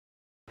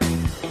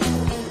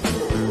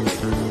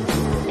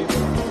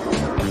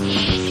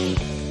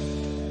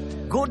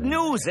Good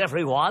news,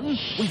 everyone.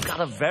 We've got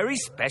a very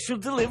special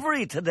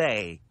delivery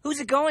today. Who's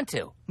it going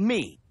to?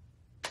 Me.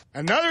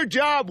 Another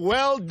job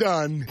well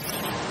done.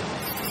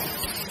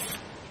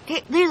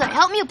 Hey, Lila,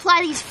 help me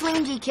apply these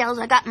flame decals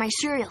I got in my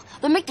cereal.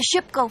 They'll make the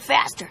ship go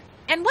faster.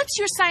 And what's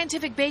your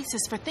scientific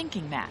basis for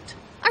thinking that?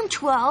 I'm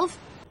 12.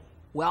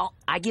 Well,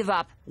 I give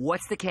up.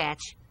 What's the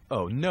catch?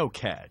 Oh, no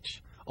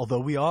catch.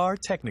 Although we are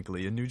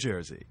technically in New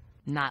Jersey.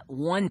 Not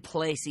one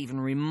place even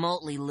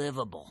remotely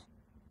livable.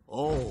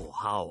 Oh,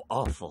 how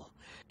awful.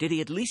 Did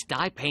he at least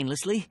die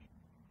painlessly?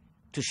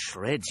 To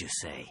shreds, you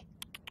say?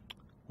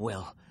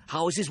 Well,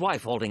 how is his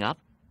wife holding up?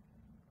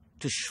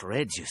 To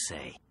shreds, you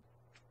say?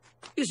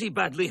 Is he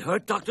badly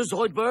hurt, Dr.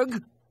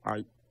 Zoidberg?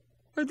 I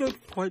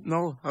don't quite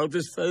know how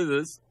to say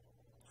this.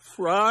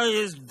 Fry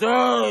is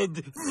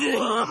dead.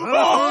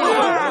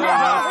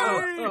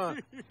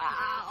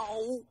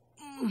 Ow.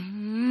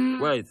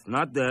 Wait,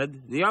 not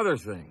dead. The other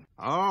thing.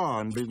 Oh,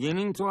 I'm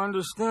beginning to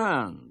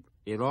understand.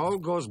 It all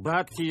goes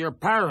back to your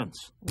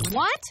parents.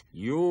 What?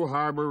 You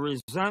harbor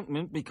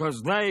resentment because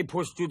they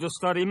pushed you to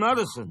study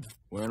medicine,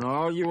 when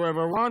all you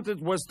ever wanted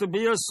was to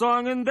be a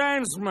song and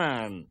dance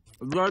man.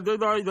 Why?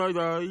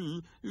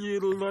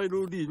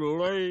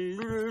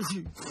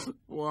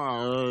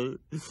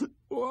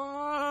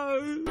 Why?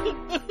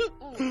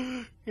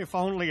 If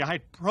only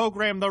I'd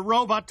programmed the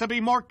robot to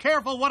be more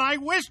careful what I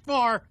wished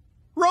for.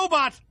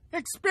 Robot,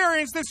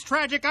 experience this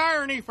tragic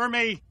irony for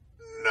me.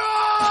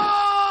 No!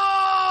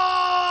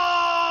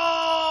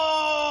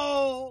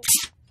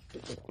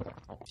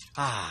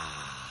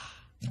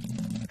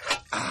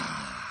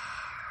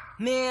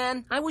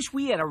 Man, I wish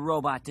we had a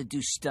robot to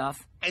do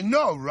stuff. I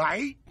know,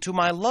 right? To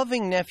my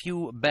loving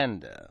nephew,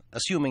 Bender,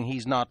 assuming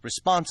he's not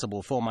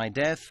responsible for my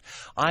death,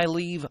 I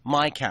leave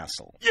my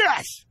castle.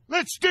 Yes!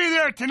 Let's stay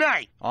there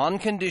tonight! On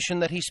condition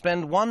that he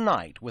spend one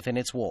night within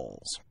its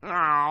walls.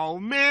 Oh,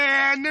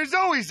 man, there's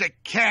always a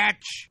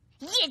catch.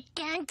 You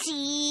can't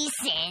tease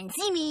and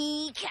see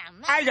me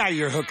come. I got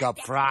your hookup,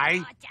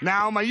 Fry.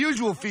 Now, my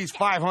usual fee's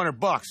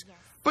 $500,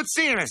 but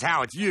seeing as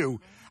how it's you,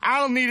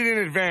 I'll need it in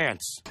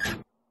advance.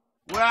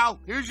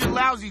 Well, here's your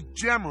lousy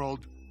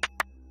gemerald.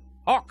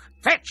 Hawk,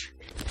 fetch!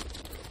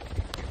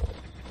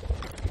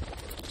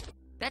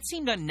 That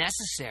seemed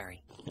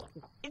unnecessary.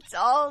 It's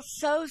all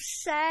so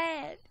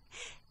sad.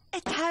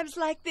 At times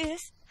like this,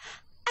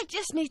 I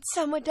just need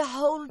someone to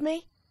hold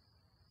me.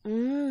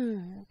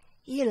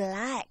 You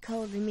like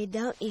holding me,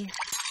 don't you?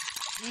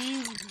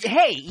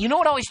 Hey, you know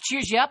what always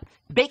cheers you up?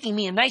 Baking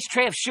me a nice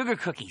tray of sugar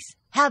cookies.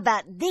 How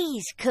about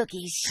these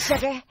cookies,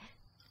 sugar?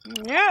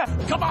 Yeah,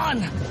 come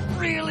on!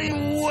 Really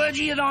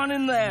wedgie it on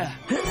in there.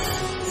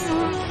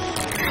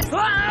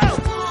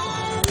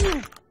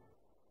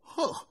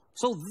 Huh,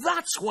 so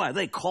that's why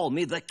they call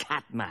me the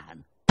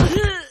Catman.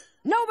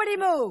 Nobody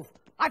move!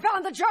 I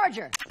found the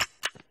charger.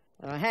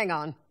 Hang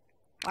on.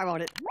 I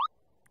want it.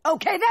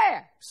 Okay,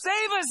 there!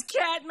 Save us,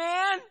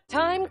 Catman!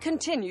 Time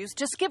continues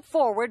to skip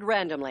forward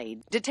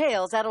randomly.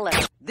 Details at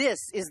 11. This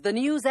is the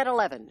news at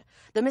 11.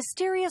 The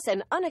mysterious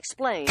and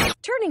unexplained.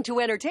 Turning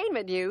to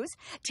entertainment news,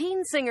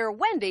 teen singer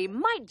Wendy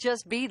might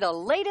just be the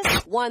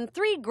latest. Won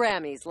 3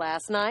 Grammys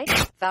last night.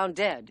 Found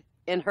dead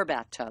in her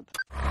bathtub.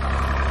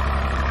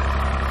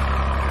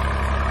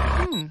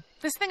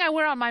 This thing I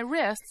wear on my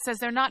wrist says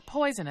they're not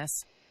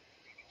poisonous.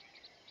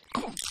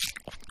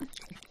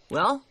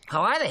 Well,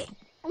 how are they?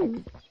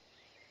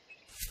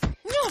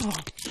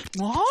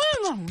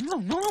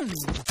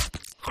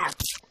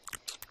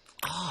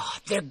 Oh,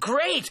 they're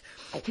great.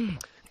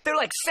 They're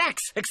like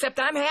sex, except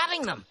I'm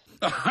having them.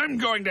 I'm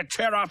going to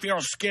tear off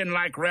your skin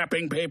like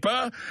wrapping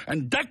paper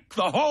and deck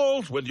the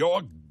halls with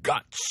your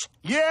guts.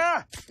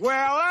 Yeah?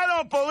 Well, I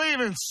don't believe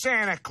in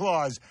Santa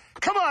Claus.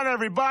 Come on,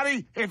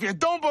 everybody. If you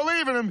don't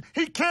believe in him,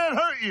 he can't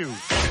hurt you.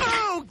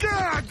 Oh,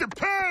 God, the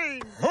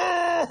pain!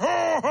 Ho,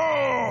 ho,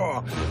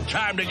 ho!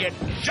 Time to get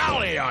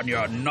jolly on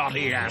your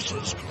naughty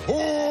asses.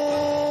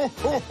 Ho,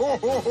 ho, ho,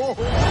 ho, ho,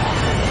 ho.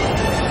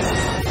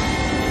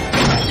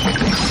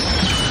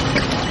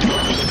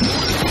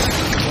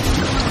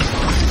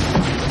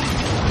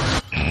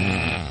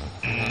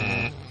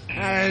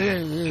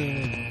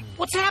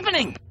 What's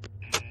happening?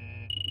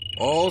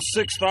 All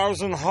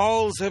 6,000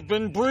 hulls have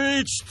been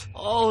breached.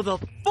 Oh, the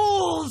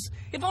fools!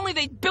 If only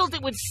they built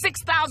it with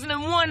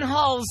 6,001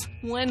 hulls.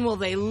 When will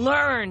they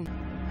learn?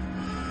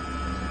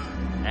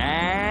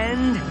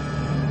 And...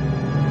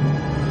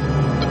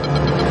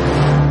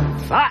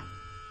 fire!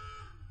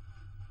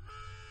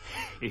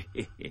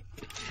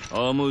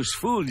 Almost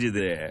fooled you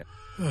there.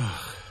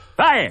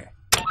 Fire!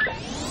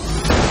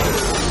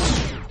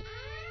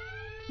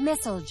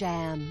 Missile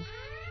jam.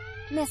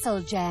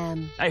 Missile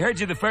jam. I heard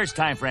you the first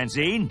time,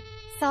 Francine.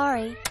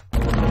 Sorry.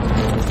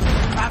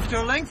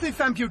 After lengthy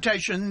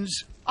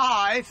femputations,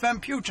 I,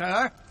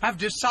 Femputer, have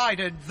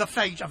decided the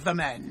fate of the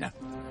men.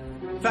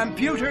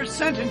 Femputer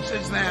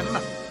sentences them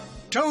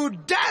to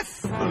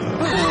death!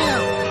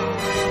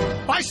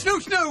 By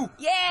Snoo-Snoo!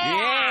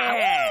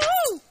 Yeah!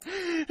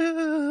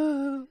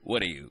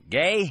 What are you,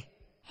 gay?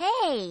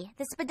 Hey,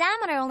 the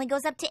speedometer only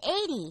goes up to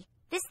 80.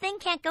 This thing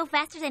can't go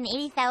faster than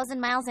 80,000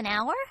 miles an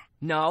hour?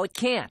 No, it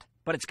can't.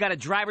 But it's got a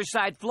driver's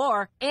side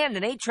floor and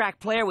an 8-track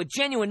player with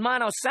genuine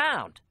mono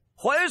sound.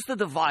 Where's the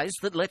device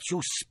that lets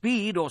you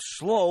speed or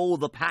slow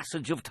the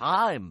passage of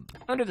time?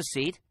 Under the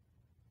seat.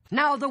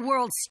 Now the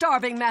world's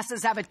starving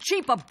masses have a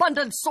cheap,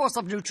 abundant source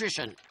of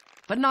nutrition.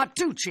 But not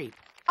too cheap.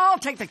 I'll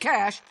take the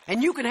cash,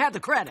 and you can have the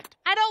credit.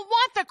 I don't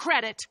want the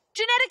credit.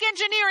 Genetic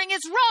engineering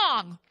is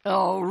wrong.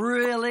 Oh,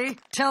 really?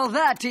 Tell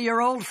that to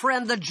your old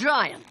friend the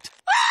giant.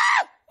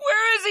 Ah!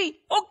 Where is he?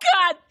 Oh,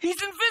 God!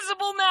 He's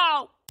invisible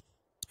now!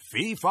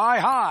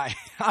 Fee-fi-hi.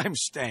 I'm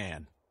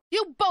Stan.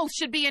 You both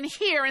should be in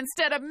here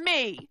instead of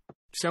me.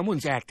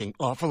 Someone's acting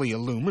awfully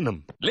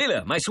aluminum.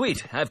 Leela, my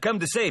sweet, I've come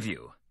to save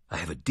you. I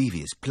have a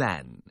devious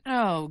plan.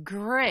 Oh,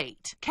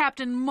 great.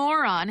 Captain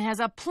Moron has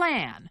a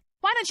plan.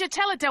 Why don't you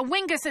tell it to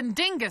Wingus and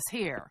Dingus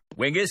here?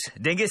 Wingus,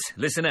 Dingus,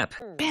 listen up.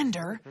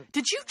 Bender,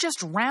 did you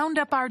just round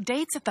up our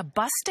dates at the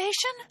bus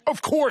station?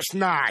 Of course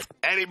not.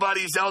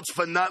 Anybody's else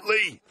for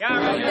Nutley?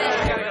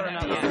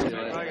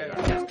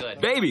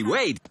 Baby,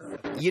 wait.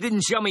 You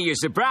didn't show me your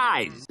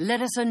surprise.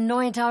 Let us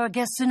anoint our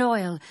guests in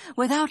oil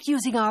without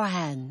using our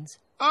hands.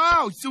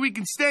 Oh, so we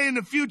can stay in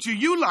the future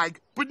you like,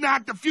 but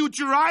not the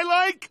future I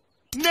like?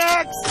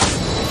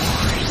 Next!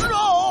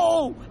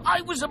 No!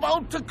 I was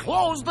about to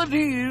close the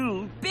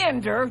deal.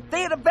 Bender,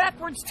 they had a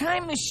backwards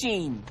time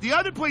machine. The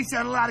other place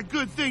had a lot of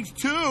good things,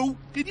 too.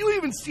 Did you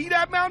even see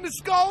that mountain of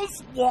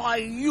skulls? Why,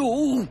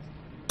 you...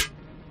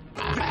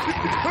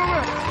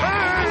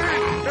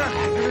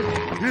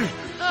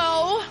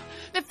 Oh,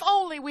 if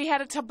only we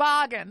had a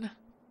toboggan.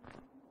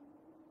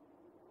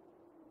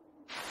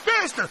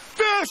 Faster!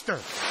 Faster!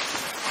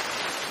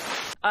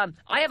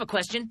 I have a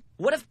question.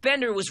 What if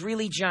Bender was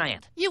really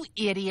giant? You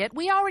idiot.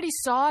 We already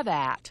saw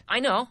that. I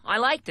know. I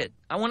liked it.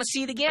 I want to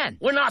see it again.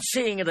 We're not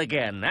seeing it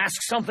again.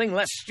 Ask something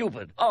less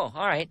stupid. Oh,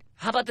 all right.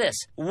 How about this?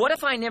 What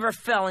if I never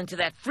fell into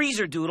that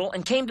freezer doodle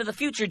and came to the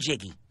future,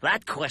 Jiggy?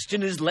 That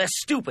question is less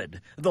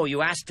stupid, though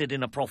you asked it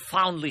in a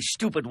profoundly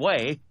stupid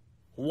way.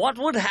 What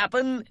would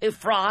happen if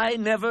Fry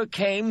never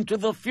came to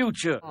the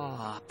future?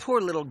 Oh,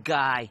 poor little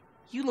guy.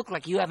 You look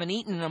like you haven't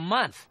eaten in a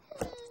month.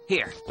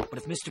 Here, but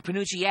if Mr.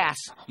 Panucci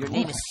asks, your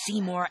name is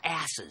Seymour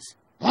Asses.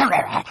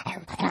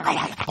 I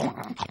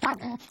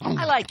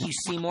like you,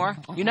 Seymour.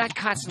 You're not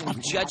constantly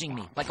judging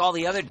me like all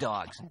the other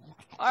dogs.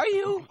 Are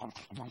you?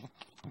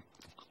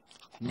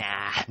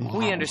 Nah,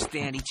 we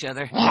understand each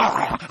other.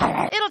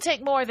 It'll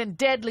take more than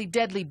deadly,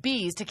 deadly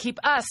bees to keep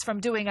us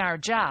from doing our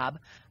job.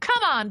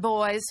 Come on,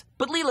 boys.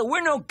 But Leela,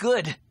 we're no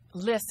good.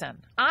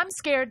 Listen, I'm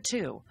scared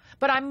too,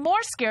 but I'm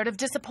more scared of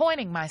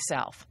disappointing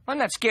myself. I'm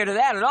not scared of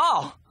that at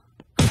all.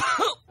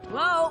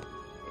 Hello?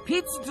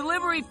 Pizza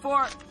delivery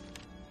for...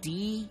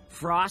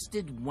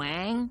 Defrosted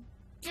Wang?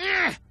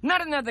 Ugh,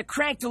 not another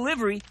crank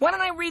delivery. Why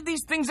don't I read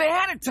these things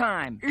ahead of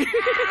time?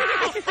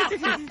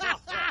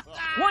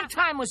 One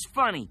time was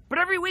funny, but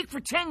every week for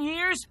 10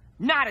 years,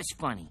 not as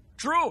funny.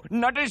 True,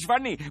 not as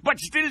funny, but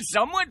still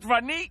somewhat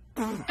funny.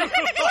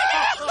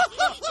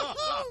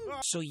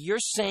 So you're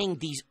saying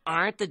these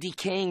aren't the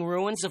decaying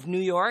ruins of New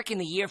York in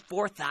the year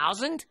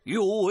 4000?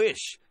 You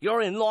wish.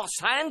 You're in Los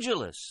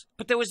Angeles.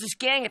 But there was this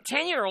gang of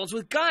 10-year-olds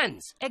with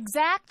guns.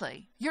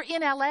 Exactly. You're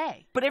in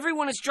L.A. But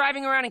everyone is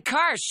driving around in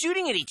cars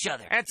shooting at each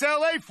other. That's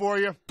L.A. for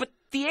you. But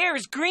the air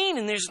is green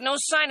and there's no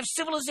sign of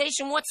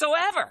civilization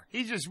whatsoever.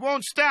 He just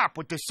won't stop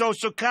with the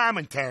social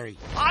commentary.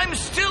 I'm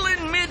still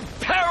in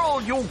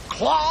mid-peril, you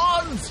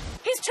clods!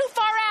 He's too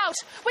far out.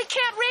 We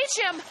can't reach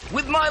him.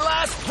 With my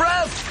last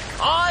breath,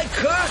 I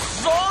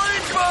curse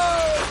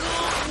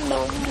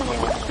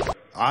Zoidberg!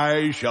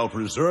 I shall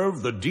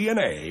preserve the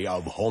DNA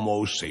of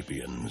Homo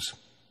sapiens.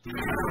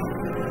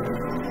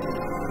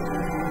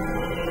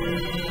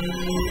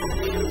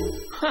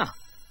 Huh.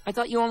 I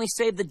thought you only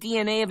saved the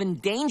DNA of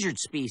endangered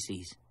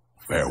species.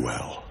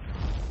 Farewell.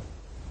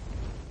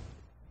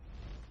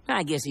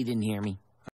 I guess he didn't hear me.